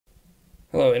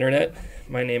Hello, Internet.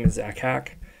 My name is Zach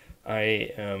Hack.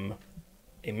 I am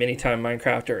a many-time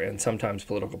Minecrafter and sometimes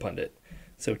political pundit.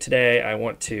 So today I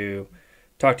want to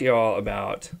talk to you all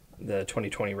about the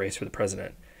 2020 race for the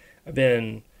president. I've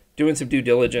been doing some due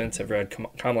diligence. I've read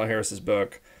Kamala Harris's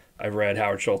book. I've read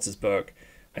Howard Schultz's book.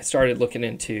 I started looking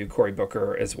into Cory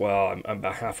Booker as well. I'm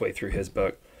about halfway through his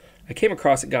book. I came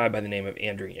across a guy by the name of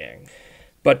Andrew Yang.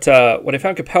 But what I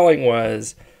found compelling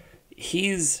was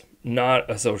he's not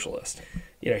a socialist.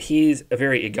 He's a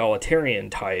very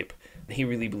egalitarian type. He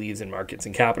really believes in markets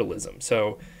and capitalism.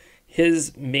 So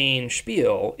his main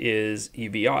spiel is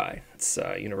UBI. It's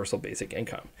Universal Basic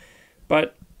Income.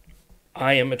 But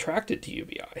I am attracted to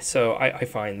UBI. So I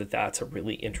find that that's a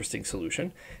really interesting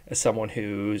solution. As someone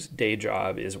whose day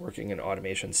job is working in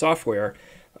automation software,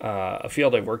 a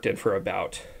field I've worked in for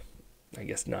about,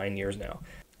 9 years now,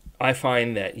 I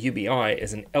find that UBI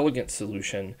is an elegant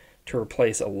solution to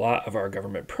replace a lot of our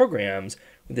government programs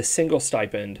with a single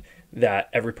stipend that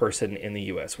every person in the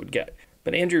U.S. would get.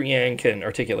 But Andrew Yang can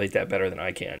articulate that better than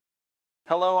I can.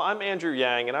 Hello, I'm Andrew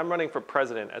Yang, and I'm running for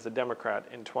president as a Democrat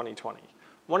in 2020.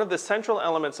 One of the central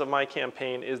elements of my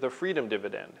campaign is the Freedom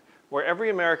Dividend, where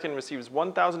every American receives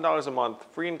 $1,000 a month,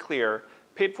 free and clear,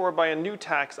 paid for by a new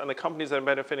tax on the companies that are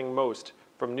benefiting most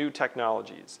from new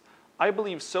technologies. I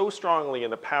believe so strongly in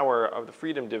the power of the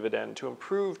Freedom Dividend to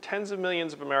improve tens of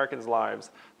millions of Americans' lives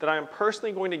that I am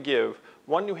personally going to give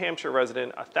one New Hampshire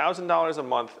resident $1,000 a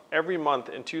month every month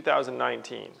in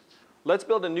 2019. Let's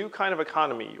build a new kind of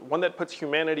economy, one that puts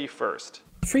humanity first.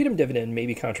 The Freedom Dividend may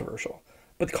be controversial,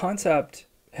 but the concept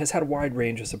has had a wide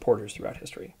range of supporters throughout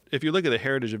history. If you look at the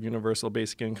heritage of universal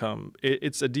basic income,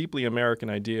 it's a deeply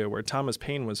American idea where Thomas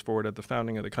Paine was for it at the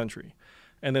founding of the country.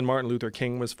 And then Martin Luther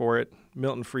King was for it.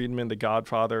 Milton Friedman, the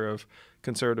godfather of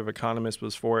conservative economists,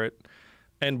 was for it.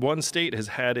 And one state has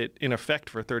had it in effect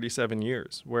for 37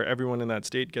 years, where everyone in that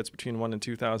state gets between $1,000 and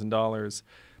 $2,000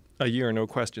 a year, no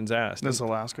questions asked. That's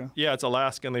Alaska? Yeah, it's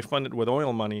Alaska, and they fund it with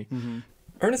oil money. Mm-hmm.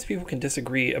 Earnest people can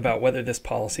disagree about whether this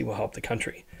policy will help the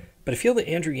country, but I feel that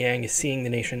Andrew Yang is seeing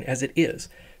the nation as it is,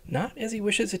 not as he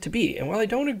wishes it to be. And while I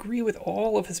don't agree with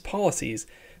all of his policies,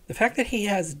 the fact that he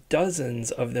has dozens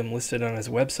of them listed on his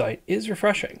website is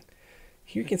refreshing.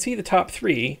 Here you can see the top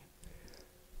 3,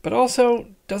 but also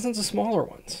dozens of smaller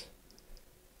ones,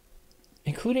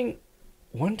 including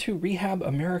one to rehab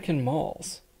American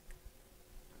malls.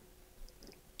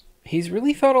 He's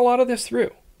really thought a lot of this through.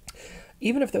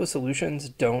 Even if those solutions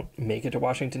don't make it to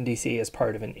Washington, D.C. as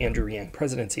part of an Andrew Yang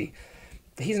presidency,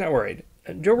 he's not worried.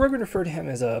 Joe Rogan referred to him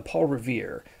as a Paul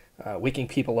Revere, waking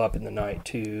people up in the night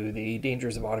to the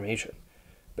dangers of automation.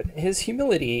 But his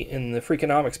humility in the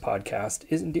Freakonomics podcast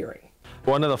is endearing.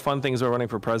 One of the fun things about running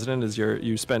for president is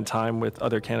you spend time with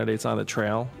other candidates on the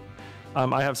trail.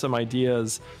 I have some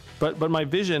ideas, but my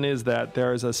vision is that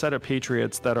there is a set of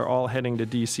patriots that are all heading to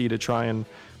D.C. to try and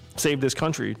save this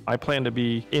country. I plan to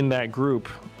be in that group,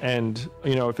 and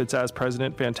if it's as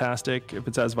president, fantastic. If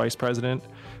it's as vice president,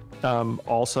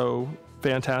 also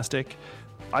fantastic.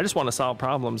 I just want to solve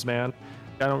problems, man.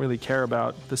 I don't really care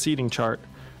about the seating chart.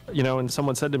 And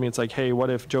someone said to me, it's like, hey, what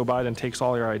if Joe Biden takes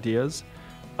all your ideas?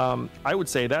 I would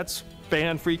say that's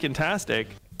fan-freaking-tastic.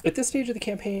 At this stage of the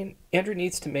campaign, Andrew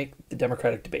needs to make the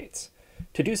Democratic debates.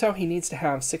 To do so, he needs to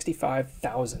have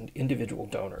 65,000 individual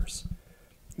donors.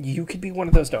 You could be one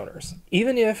of those donors.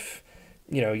 Even if,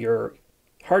 you're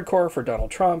hardcore for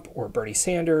Donald Trump or Bernie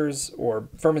Sanders or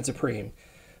Vermin Supreme,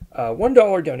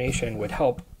 $1 donation would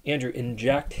help Andrew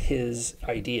inject his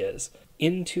ideas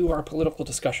into our political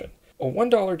discussion. A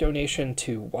 $1 donation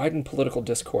to widen political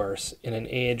discourse in an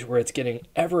age where it's getting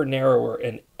ever narrower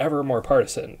and ever more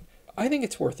partisan, I think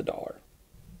it's worth $1.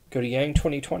 Go to Yang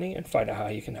 2020 and find out how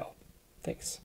you can help. Thanks.